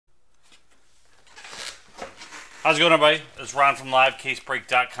How's it going, everybody? It's Ron from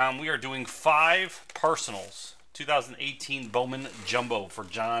LiveCaseBreak.com. We are doing 5 personals. 2018 Bowman Jumbo for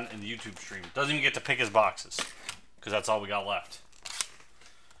John in the YouTube stream. Doesn't even get to pick his boxes because that's all we got left.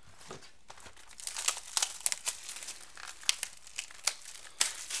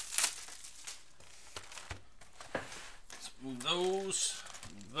 Let's move those.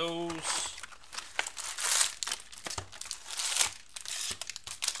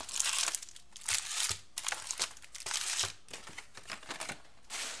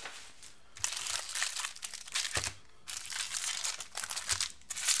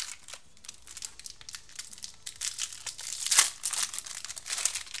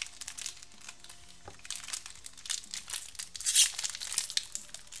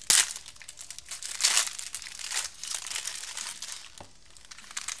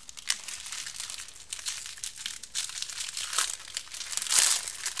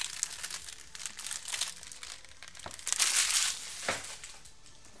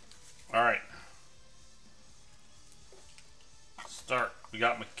 All right. Start. We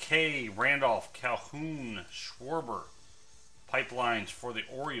got McKay, Randolph, Calhoun, Schwarber. Pipelines for the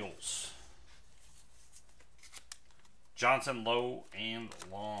Orioles. Johnson, Lowe, and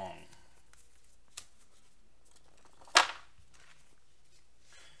Long.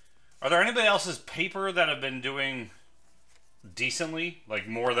 Are there anybody else's paper that have been doing decently? Like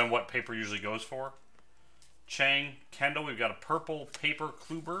more than what paper usually goes for? Chang, Kendall, we've got a purple paper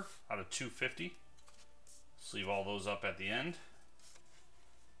Kluber out of 250. Let's leave all those up at the end.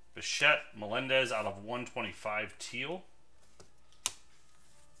 Bichette, Melendez out of 125 teal.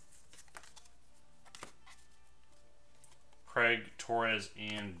 Craig, Torres,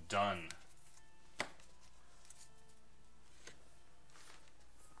 and Dunn.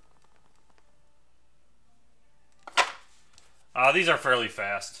 These are fairly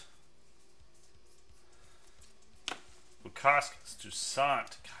fast. Lukaskis,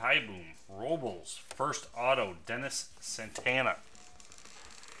 Toussaint, Kaiboom, Robles, first auto, Dennis Santana.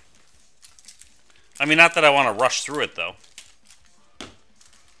 I mean, not that I want to rush through it, though.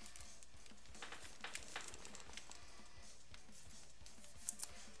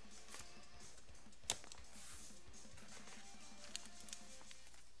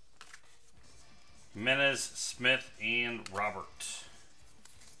 Jimenez, Smith, and Robert.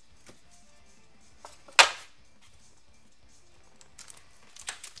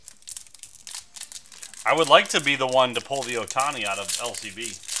 I would like to be the one to pull the Ohtani out of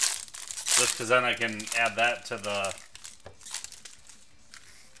LCB. Just because then I can add that to the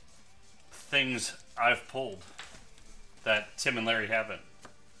things I've pulled that Tim and Larry haven't.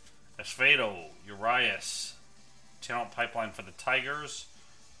 Esvedo, Urias, talent pipeline for the Tigers,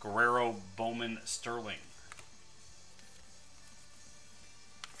 Guerrero, Bowman, Sterling.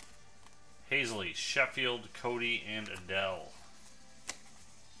 Hazley, Sheffield, Cody, and Adele.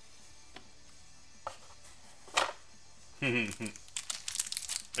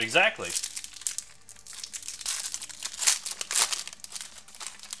 Exactly.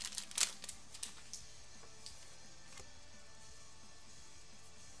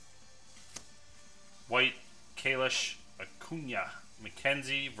 White, Kalish, Acuna,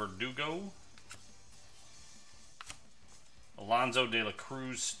 McKenzie, Verdugo, Alonso, De La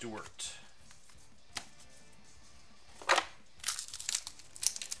Cruz, Stewart.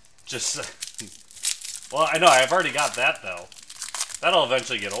 Just, well, I know, I've already got that, though. That'll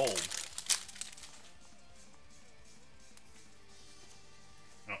eventually get old.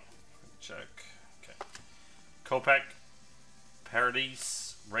 Oh, check. Okay. Kopech,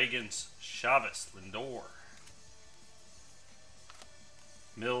 Paradis, Reagans, Chavez, Lindor.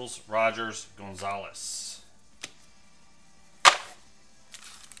 Mills, Rogers, Gonzalez.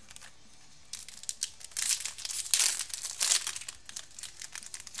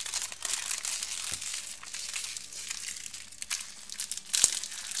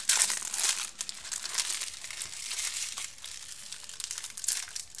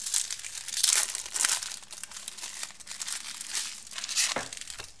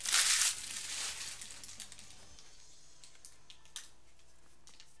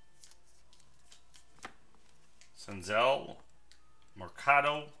 Senzel,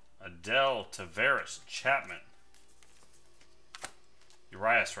 Mercado, Adele, Tavares, Chapman,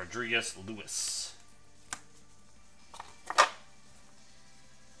 Urias, Rodriguez, Lewis.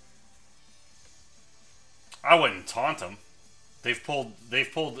 I wouldn't taunt them. They've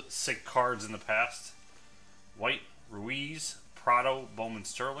pulled sick cards in the past. White, Ruiz, Prado, Bowman,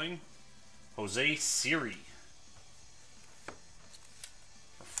 Sterling, Jose Siri.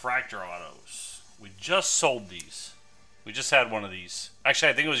 Refractor autos. We just sold these. We just had one of these. Actually,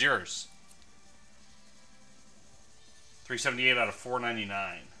 I think it was yours. 378 out of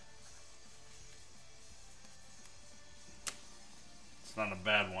 499. It's not a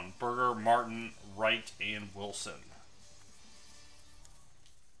bad one. Berger, Martin, Wright, and Wilson.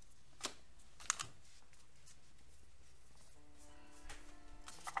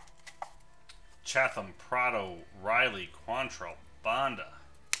 Chatham, Prado, Riley, Quantrill, Bonda.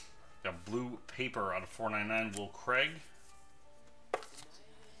 Got blue paper out of 499. Will Craig,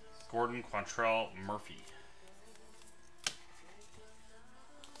 Gordon, Quantrill, Murphy.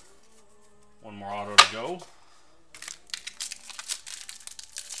 One more auto to go.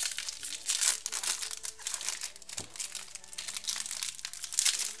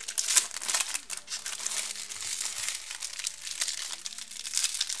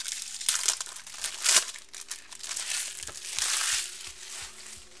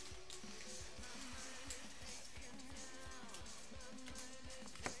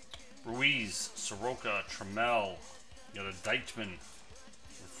 Ruiz, Soroka, Trammell. You got a Deichmann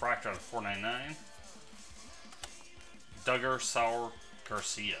refractor out of 499. Duggar, Sauer,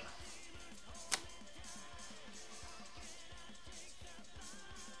 Garcia.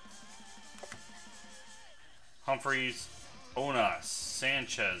 Humphreys, Onas,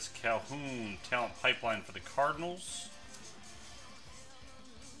 Sanchez, Calhoun, talent pipeline for the Cardinals.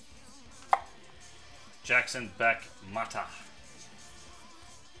 Jackson, Beck, Mata.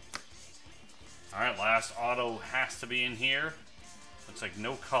 Alright, last auto has to be in here. Looks like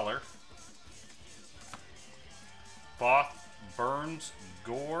no color. Both, Burns,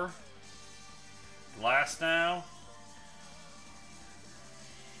 Gore. Last now.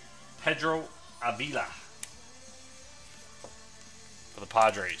 Pedro Avila for the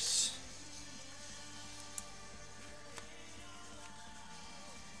Padres.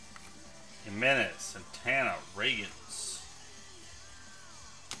 Jimenez, Santana, Reagans.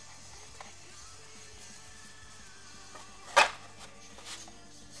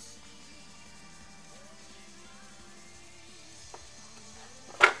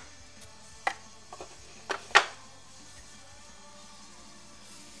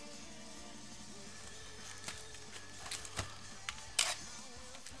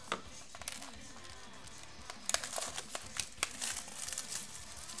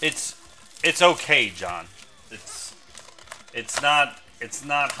 It's okay, John. It's not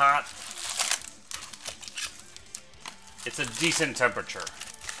hot. It's a decent temperature.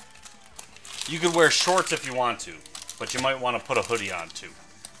 You could wear shorts if you want to, but you might want to put a hoodie on too.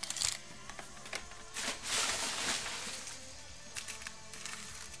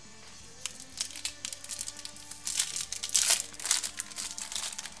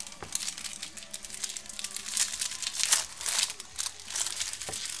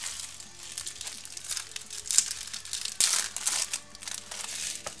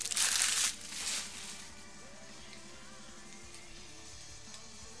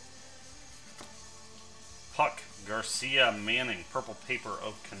 Puck, Garcia, Manning, purple paper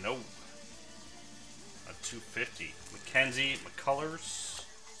of Cano. A 250. McKenzie, McCullers.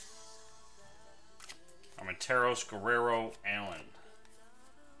 Armenteros, Guerrero, Allen.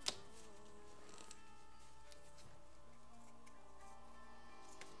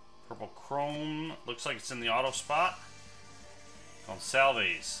 Purple chrome. Looks like it's in the auto spot.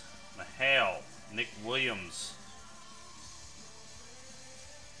 Gonsalves, Mahale, Nick Williams.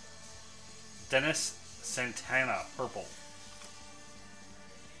 Dennis Santana, purple.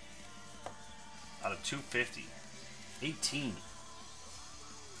 Out of 250. 18.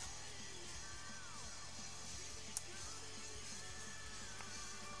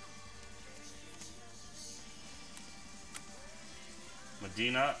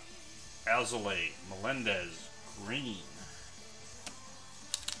 Medina, Alzolay, Melendez, green.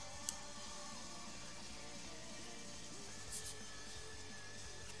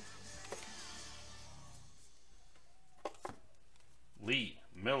 Lee,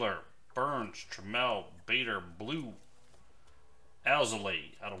 Miller, Burns, Trammell, Bader, blue.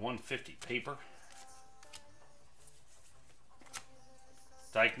 Alzolay out of 150 paper.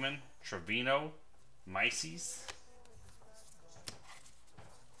 Deichmann, Trevino, Mises.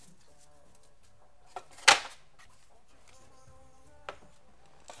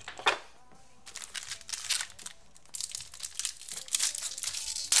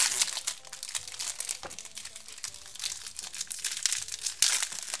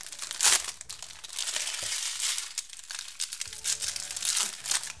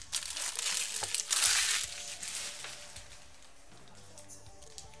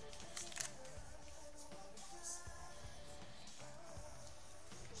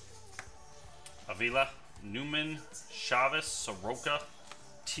 Avila, Newman, Chavez, Soroka,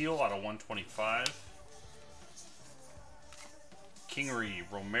 Teal out of 125. Kingery,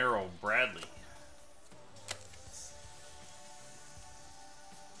 Romero, Bradley.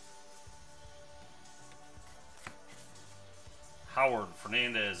 Howard,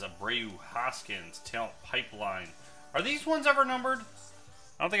 Fernandez, Abreu, Hoskins, Talent Pipeline. Are these ones ever numbered?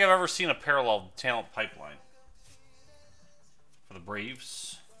 I don't think I've ever seen a parallel Talent Pipeline. For the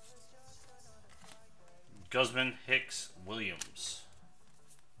Braves. Guzman, Hicks, Williams.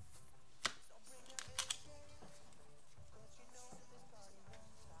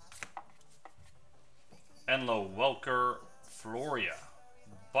 Enlo, Welker, Floria.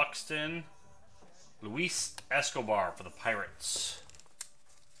 Buxton, Luis Escobar for the Pirates.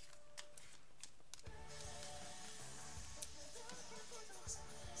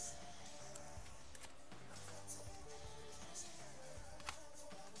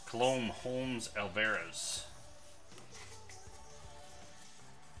 Colomb, Holmes, Alvarez.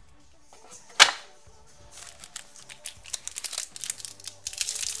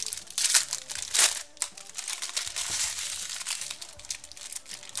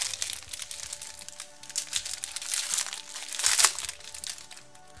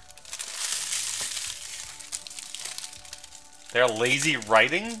 They're lazy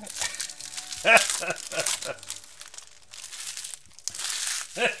writing?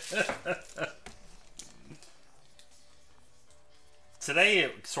 Today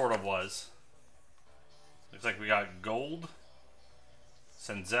it sort of was. Looks like we got Gold,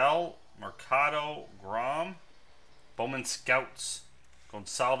 Senzel, Mercado, Grom, Bowman Scouts,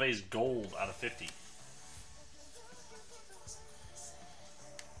 Gonsalves Gold out of 50.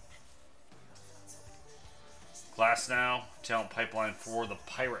 Glass now, Talent Pipeline for the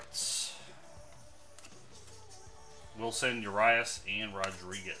Pirates. Wilson, Urias, and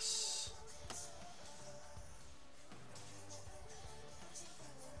Rodriguez.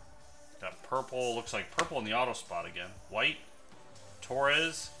 Got purple, looks like purple in the auto spot again. White,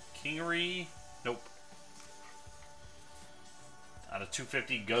 Torres, Kingery, nope. Out of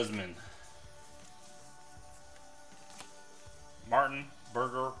 250, Guzman. Martin,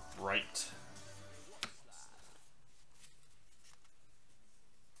 Berger, Wright.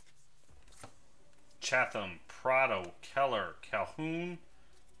 Chatham, Prado, Keller, Calhoun,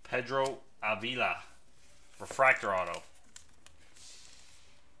 Pedro Avila. Refractor auto.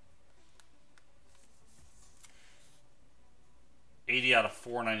 $80 out of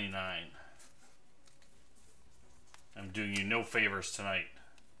 $4.99. I'm doing you no favors tonight.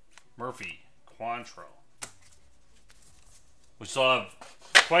 Murphy, Quantrill. We still have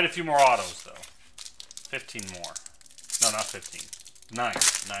quite a few more autos, though. 15 more. No, not 15. 9.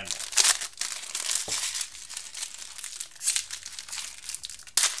 9 more.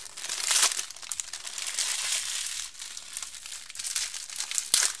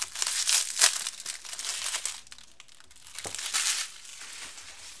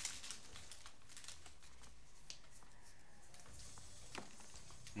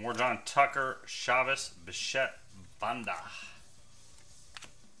 More John Tucker, Chavez, Bichette, Banda.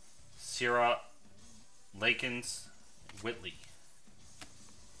 Sierra, Lakins, Whitley.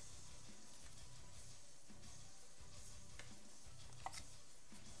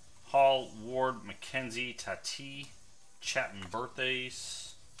 Hall, Ward, McKenzie, Tati, Chapman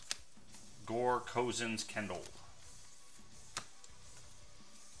birthdays, Gore, Cozens, Kendall.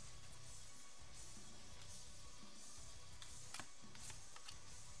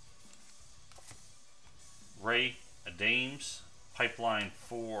 Ray, Adames, Pipeline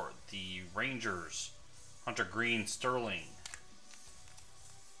for the Rangers, Hunter Green, Sterling.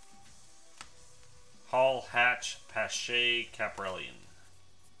 Hall, Hatch, Pache, Caprellian.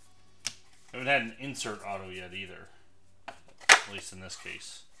 We haven't had an insert auto yet either, at least in this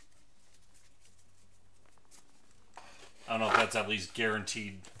case. I don't know if that's at least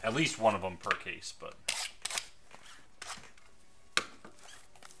guaranteed, at least one of them per case, but...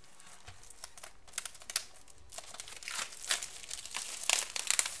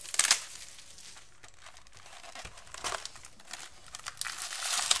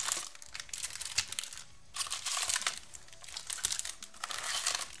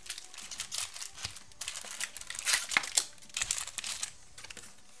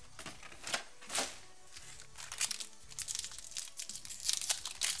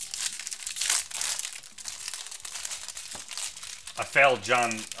 I failed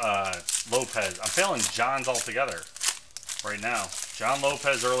John Lopez. I'm failing John's altogether right now. John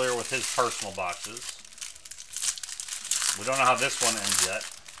Lopez earlier with his personal boxes. We don't know how this one ends yet.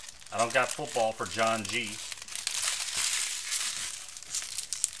 I don't got football for John G.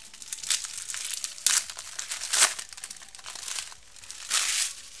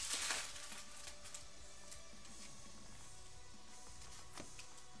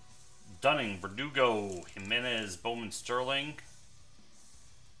 Dunning, Verdugo, Jimenez, Bowman, Sterling.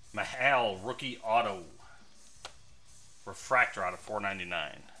 Mahal, rookie auto. Refractor out of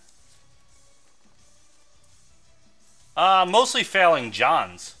 $4.99. Mostly failing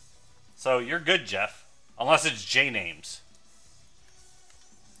Johns. So you're good, Jeff. Unless it's J names.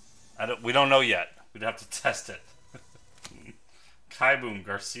 We don't know yet. We'd have to test it. Kaiboom,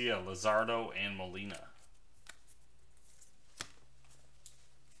 Garcia, Lizardo, and Molina.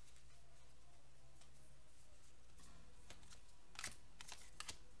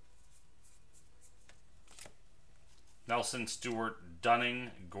 Nelson, Stewart,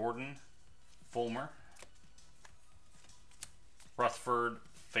 Dunning, Gordon, Fulmer, Rutherford,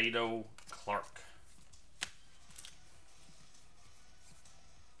 Fado, Clark.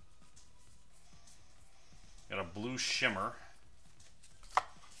 Got a blue shimmer.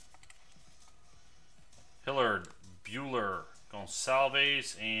 Hillard, Bueller,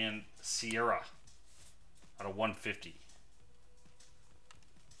 Gonsalves, and Sierra out of 150.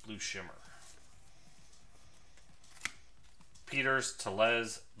 Blue shimmer. Peters,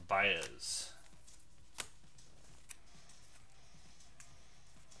 Tellez, Baez.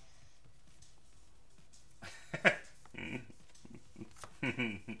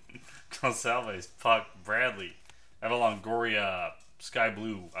 Gonsalves, Puck, Bradley, Longoria, Sky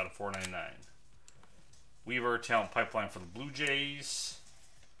Blue out of $4.99. Weaver, talent pipeline for the Blue Jays.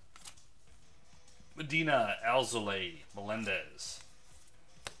 Medina, Alzolay, Melendez.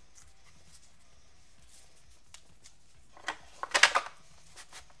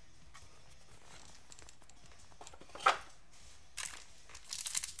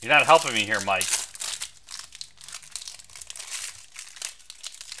 You're not helping me here, Mike.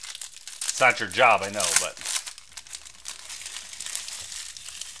 It's not your job, I know, but...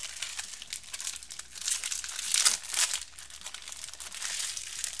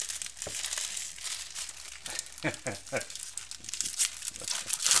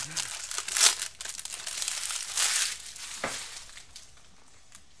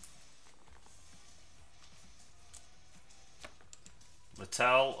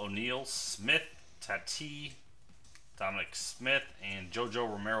 Littell, O'Neill, Smith, Tati, Dominic Smith, and JoJo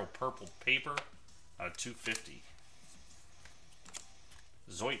Romero purple paper out of 250.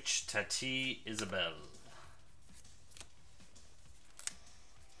 Zoich, Tati, Isabel.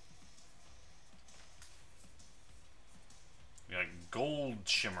 We got gold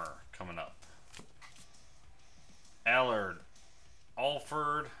shimmer coming up. Allard,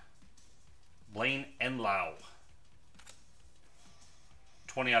 Alford, Blaine Enlow.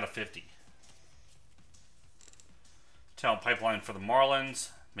 20 out of 50. Talent pipeline for the Marlins.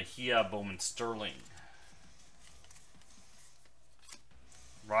 Mejia, Bowman, Sterling.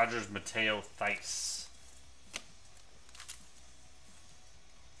 Rogers, Mateo, Theis.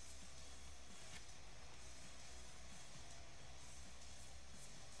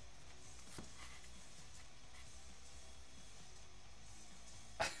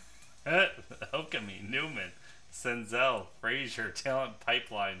 Okami, Newman, Senzel, Frazier, talent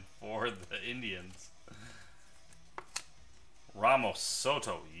pipeline for the Indians. Ramos,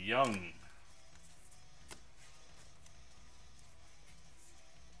 Soto, Young.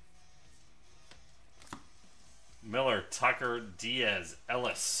 Miller, Tucker, Diaz,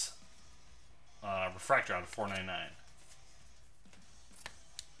 Ellis. Refractor out of $4.99.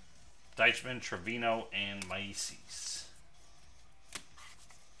 Deichmann, Trevino, and Maisis.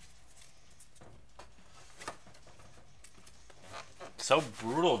 So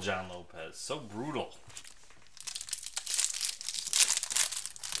brutal, John Lopez. So brutal.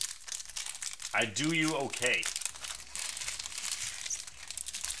 I do you okay.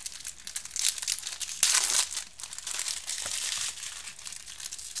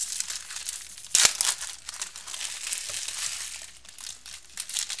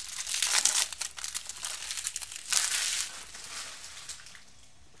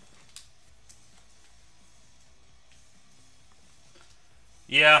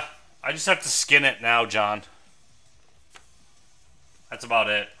 Yeah, I just have to skin it now, John. That's about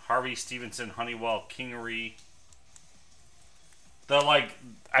it. Harvey, Stevenson, Honeywell, Kingery.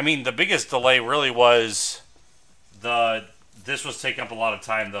 The biggest delay really was this was taking up a lot of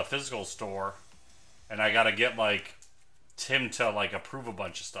time, the physical store, and I got to get Tim to approve a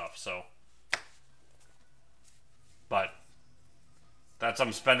bunch of stuff. So, but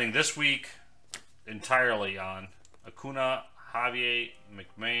I'm spending this week entirely on Acuna, Javier,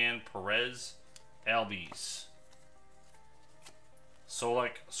 McMahon, Perez, Albies,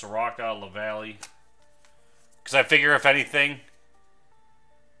 Solek, Soraka, LaValle. Because I figure if anything...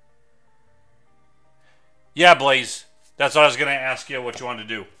 Yeah, Blaze. That's what I was going to ask you what you want to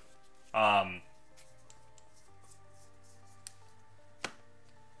do.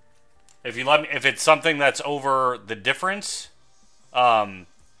 If you let me, if it's something that's over the difference,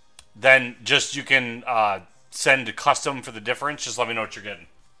 then just you can send custom for the difference. Just let me know what you're getting.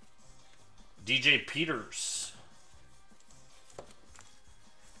 DJ Peters.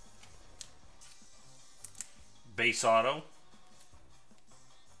 Base auto.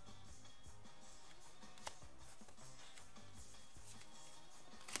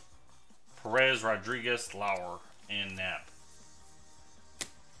 Perez, Rodriguez, Lauer, and Knapp.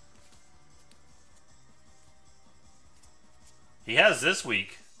 He has this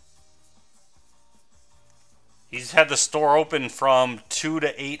week. He's had the store open from 2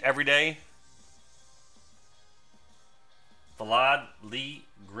 to 8 every day. Vlad, Lee,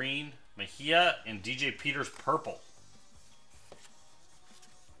 Green, Mejia, and DJ Peters purple.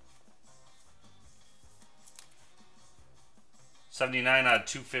 $79 out of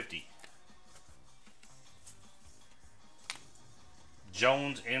 250.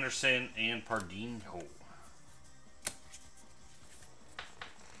 Jones, Anderson, and Pardinho.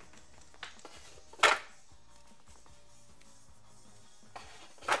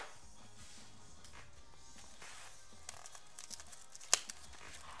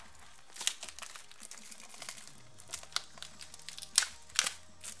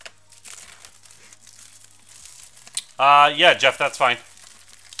 Yeah, Jeff, that's fine.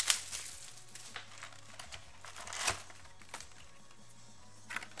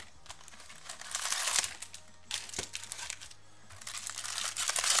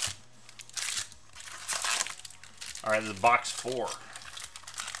 All right, this is box 4.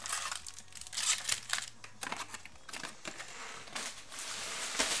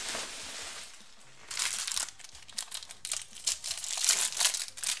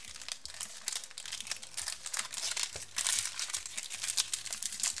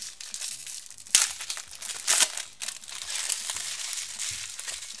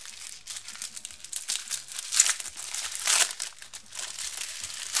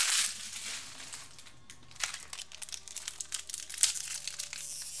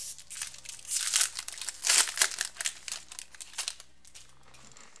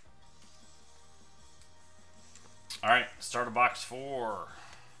 All right, start of box 4.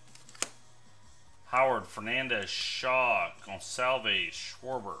 Howard, Fernandez, Shaw, Gonsalves,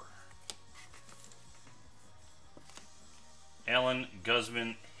 Schwarber. Allen,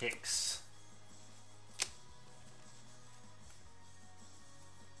 Guzman, Hicks.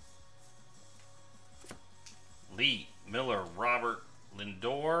 Lee, Miller, Robert,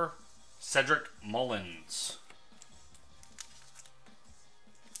 Lindor, Cedric Mullins.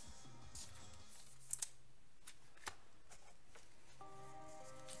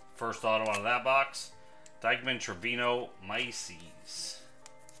 First auto out of that box. Dykeman, Trevino, Mices.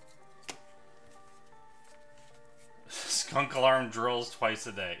 Skunk alarm drills twice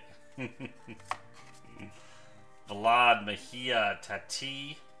a day. Vlad, Mejia,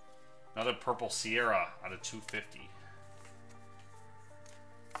 Tati. Another purple Sierra out of 250.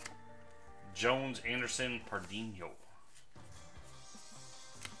 Jones, Anderson, Pardinho.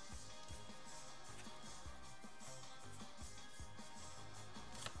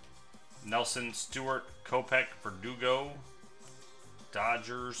 Nelson, Stewart, Kopech, Verdugo,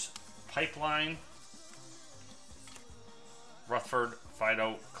 Dodgers, Pipeline, Rutherford,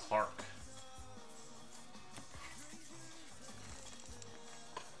 Fido, Clark.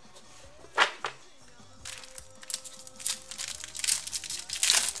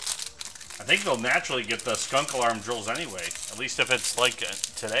 I think they'll naturally get the skunk alarm drills anyway, at least if it's like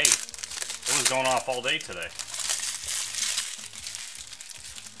today. It was going off all day today.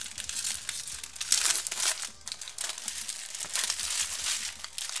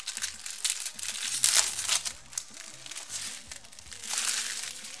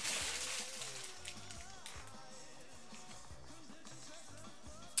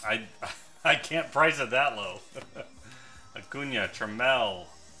 I can't price it that low. Acuna, Trammell,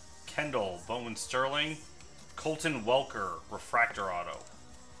 Kendall, Bowman Sterling, Colton Welker, Refractor Auto.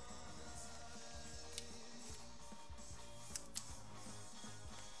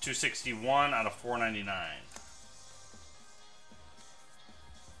 $261 out of $499.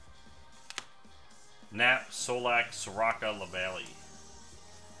 Knapp, Solak, Soraka, LaValle.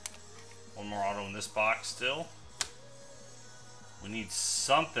 One more auto in this box still. We need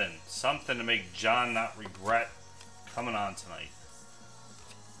something to make John not regret coming on tonight.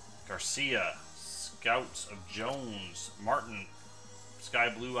 Garcia, Scouts of Jones, Martin,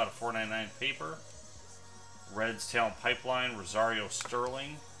 Sky Blue out of $4.99 paper. Reds Talent Pipeline, Rosario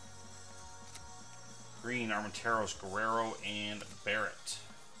Sterling. Green, Armenteros, Guerrero, and Barrett.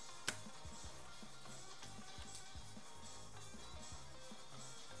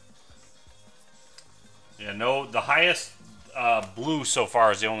 Yeah, no, the highest blue so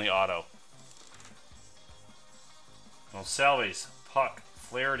far is the only auto. Well, Salves, Puck,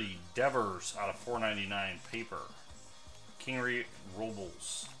 Flaherty, Devers out of 499 paper. Kingery,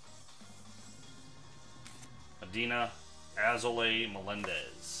 Robles. Medina, Azole,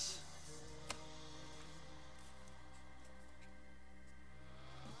 Melendez.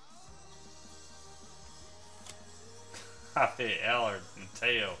 Javi, Allard,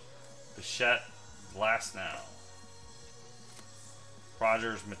 Mateo, Bichette, Glasnow.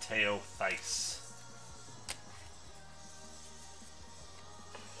 Rogers, Mateo, Theis.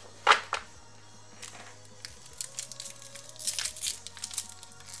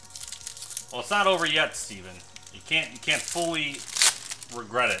 Well, it's not over yet, Steven. You can't fully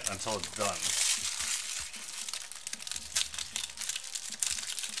regret it until it's done.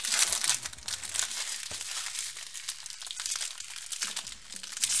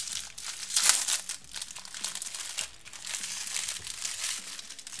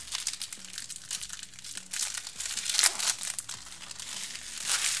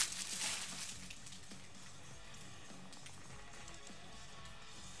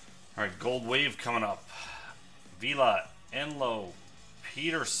 All right, Gold Wave coming up. Vila, Enlo,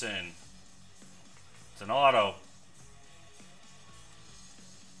 Peterson. It's an auto.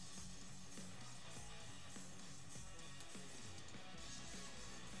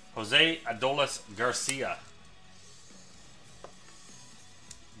 Jose Adolis Garcia.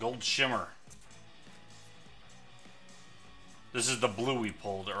 Gold Shimmer. This is the blue we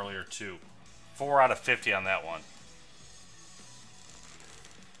pulled earlier too. 4 out of 50 on that one.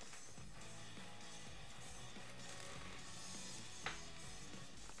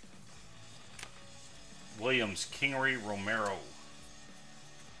 Williams, Kingery, Romero.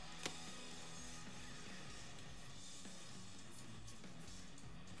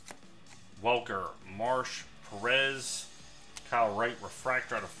 Welker, Marsh, Perez, Kyle Wright,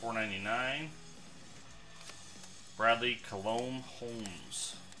 Refractor out of 499. Bradley, Colombe,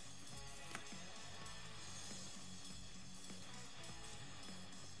 Holmes.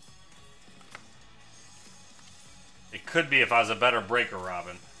 It could be if I was a better breaker,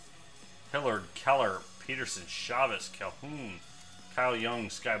 Robin. Hillard, Keller, Peterson, Chavez, Calhoun, Kyle Young,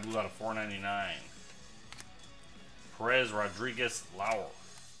 Sky Blue out of 499. Perez, Rodriguez, Lauer.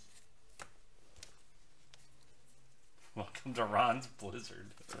 Welcome to Ron's Blizzard.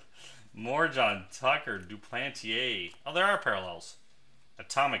 Morjon, Tucker, Duplantier. Oh, there are parallels.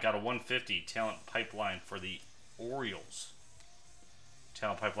 Atomic out of 150. Talent Pipeline for the Orioles.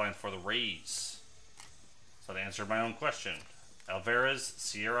 Talent Pipeline for the Rays. So that answered my own question. Alvarez,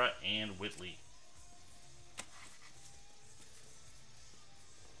 Sierra, and Whitley.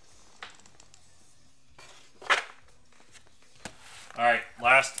 Alright,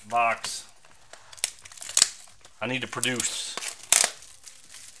 last box. I need to produce.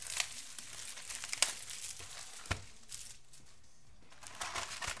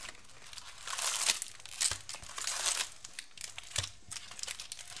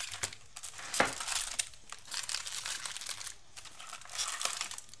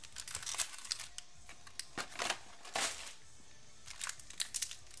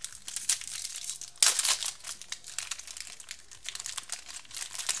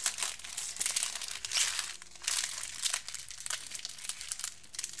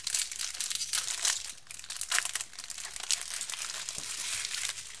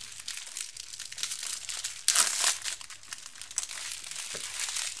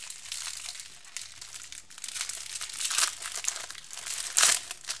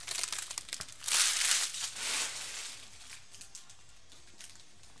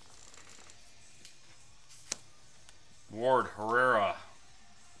 Ward, Herrera,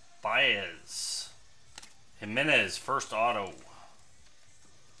 Baez, Jimenez, first auto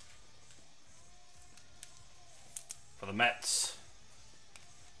for the Mets.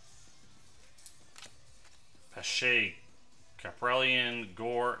 Pache, Kaprelian,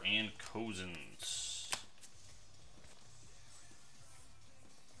 Gore, and Cozens.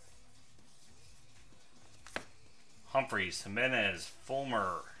 Humphreys, Jimenez,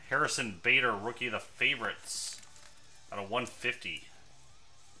 Fulmer, Harrison Bader, rookie of the favorites. Out of 150.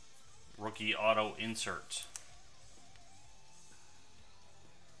 Rookie auto insert.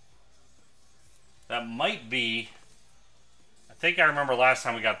 That might be... I think I remember last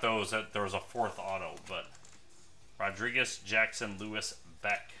time we got those that there was a fourth auto, but... Rodriguez, Jackson, Lewis,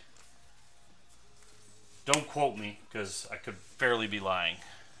 Beck. Don't quote me, because I could fairly be lying.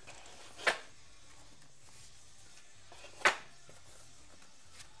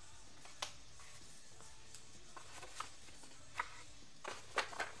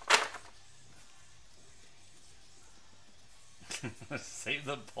 Save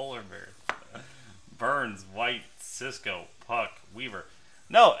the polar bears. Burns, White, Cisco, Puck, Weaver.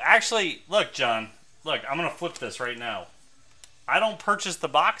 No, actually, look, John. Look, I'm going to flip this right now. I don't purchase the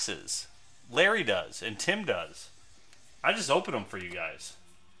boxes. Larry does, and Tim does. I just open them for you guys.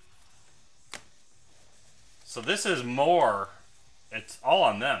 So this is more... It's all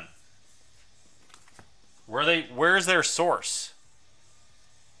on them. Where's their source?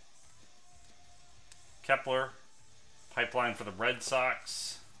 Kepler. Pipeline for the Red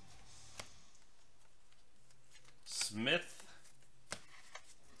Sox. Smith.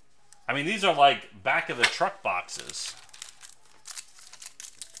 I mean, these are like back of the truck boxes.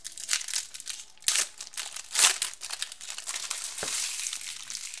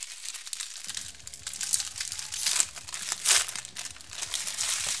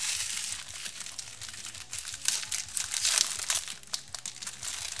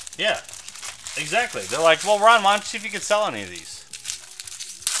 Yeah, exactly. They're like, well, Ron, why don't you see if you can sell any of these?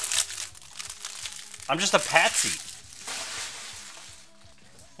 I'm just a patsy.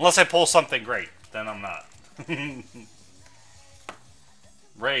 Unless I pull something great, then I'm not.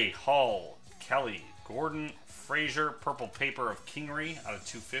 Ray, Hall, Kelly, Gordon, Frazier, Purple Paper of Kingery out of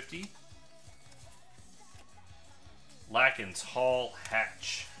 250. Lackins, Hall,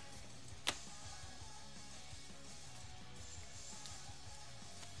 Hatch.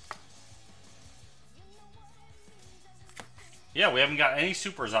 Yeah, we haven't got any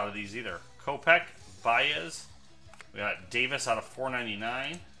supers out of these either. Kopech, Baez. We got Davis out of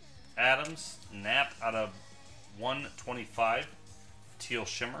 499. Adams, Knapp out of 125. Teal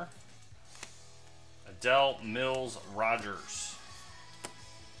Shimmer. Adele, Mills, Rogers.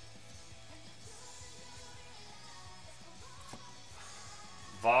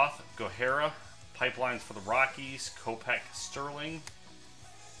 Voth, Gohara. Pipelines for the Rockies. Kopech, Sterling.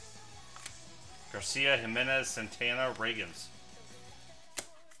 Garcia, Jimenez, Santana, Reagans.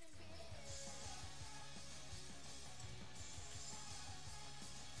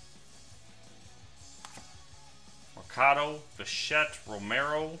 Mercado, Bichette,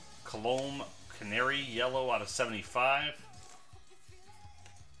 Romero, Colomb, Canary, Yellow out of 75.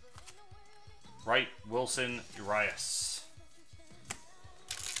 Wright, Wilson, Urias.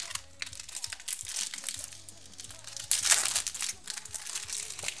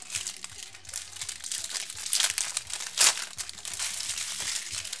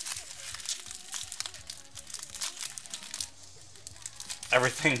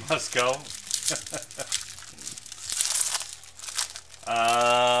 Everything must go.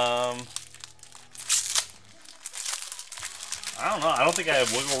 I don't know. I don't think I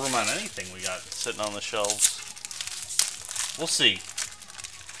have wiggle room on anything we got sitting on the shelves. We'll see.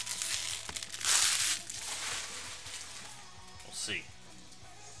 We'll see.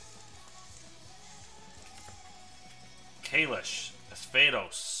 Kalish,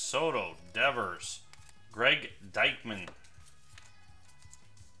 Espedo, Soto, Devers, Greg Dykman.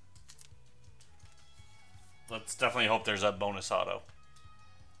 Let's definitely hope there's a bonus auto.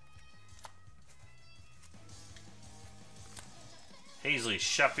 Hazley,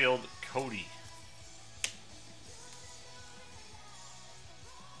 Sheffield, Cody.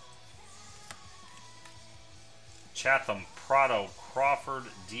 Chatham, Prado, Crawford,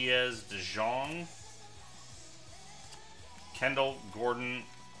 Diaz, DeJong. Kendall, Gordon,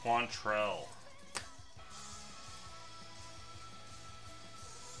 Quantrell.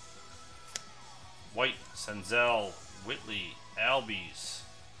 White, Senzel, Whitley, Albies.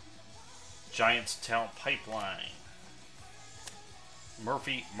 Giants Talent Pipeline.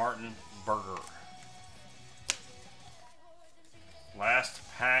 Murphy, Martin, Berger. Last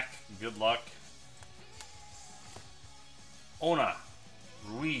pack, good luck. Ona,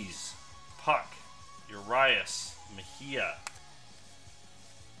 Ruiz, Puck, Urias, Mejia,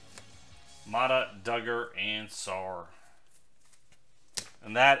 Mata, Duggar, and Saar.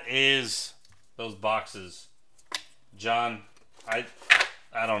 And that is those boxes. John, I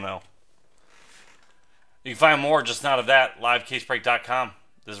don't know. You can find more, just not of that, livecasebreak.com.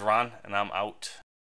 This is Ron, and I'm out.